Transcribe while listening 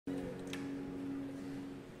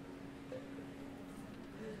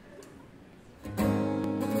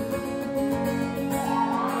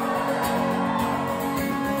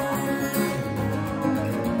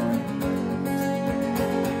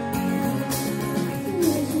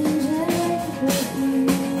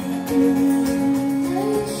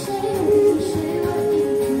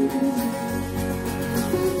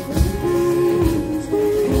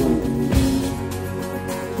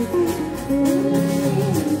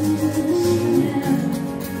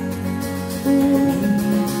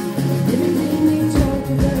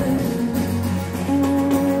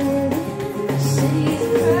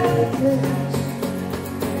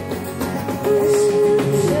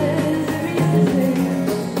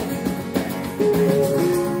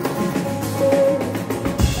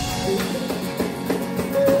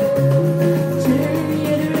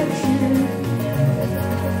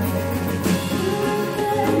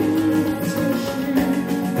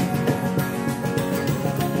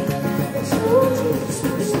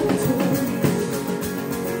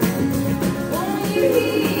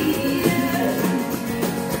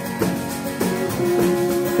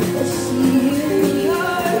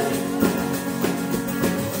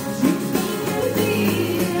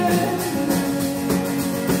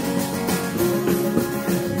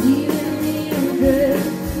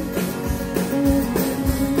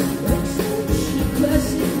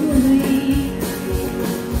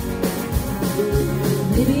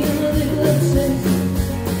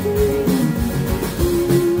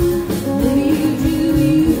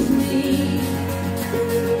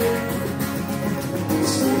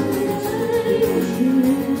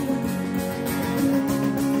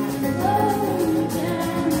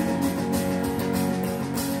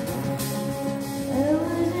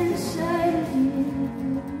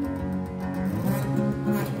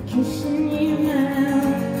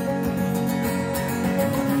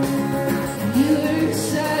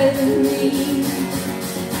with me,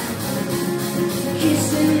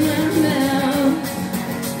 kissing my mouth.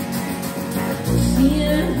 You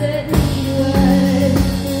never let me run.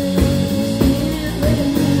 You never let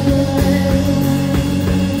me run.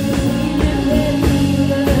 You never let me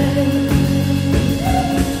run.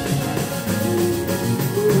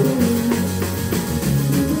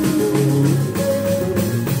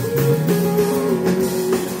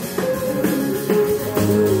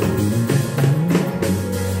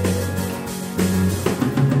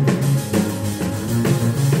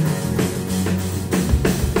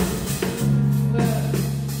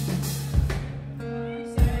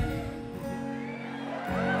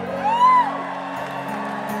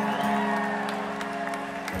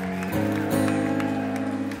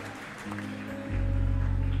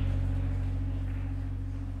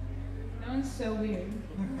 So weird.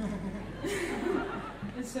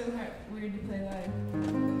 It's so weird to play live.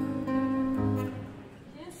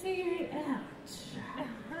 Can't figure it out.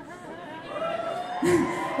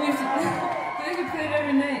 I could play it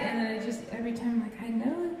every night, and then every time I'm like, I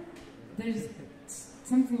know there's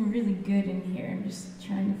something really good in here. I'm just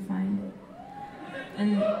trying to find it. And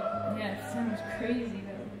yeah, it sounds crazy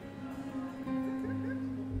though.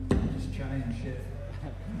 Just trying shit.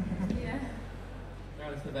 Yeah. That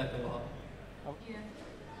was the best of all. Oh. Yeah.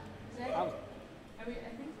 Is that, are we, I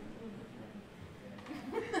think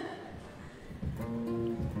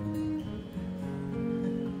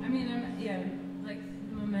I mean, yeah, like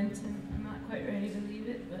the momentum. I'm not quite ready to leave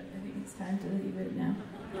it, but I think it's time to leave it now.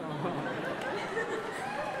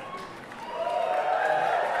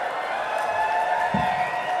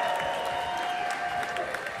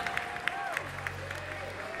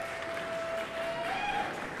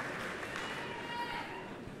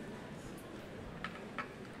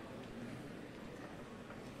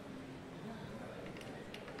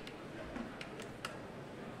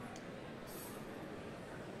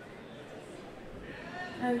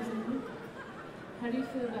 How do you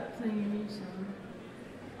feel about playing your new song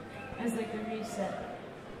as like a reset?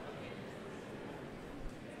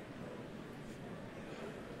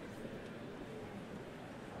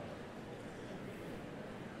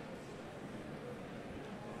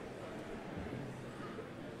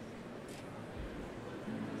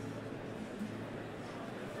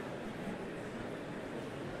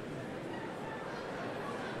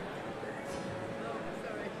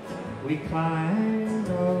 We climbed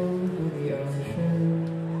over the ocean,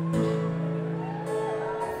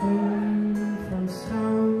 flew from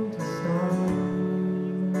stone to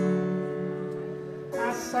stone. I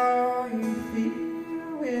saw you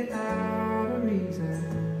feel without a reason.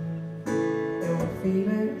 Your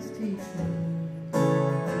feelings teach me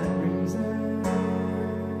that reason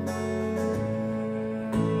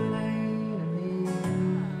ain't me.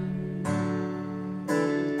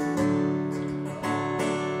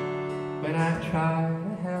 When I try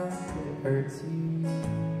to help, it hurts you.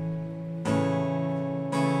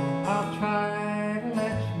 I'll try to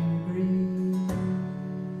let you breathe,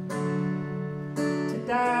 to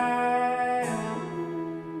die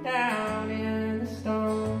down in the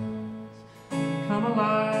stones, come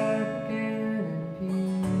alive again in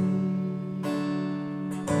peace.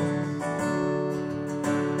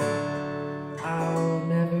 I'll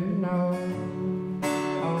never know.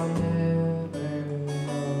 I'll never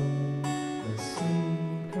know the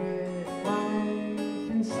secret life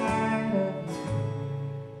inside of you.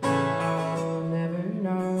 I'll never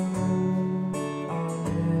know. I'll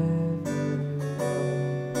never know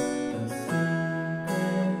the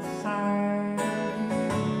secret side of you.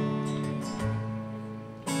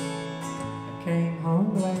 I came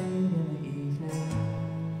home late in the evening,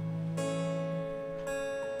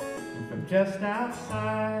 and from just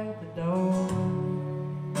outside the door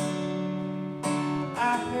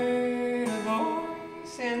I heard a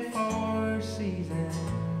voice in four seasons,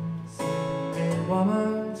 a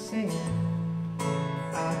woman singing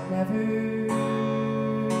I've never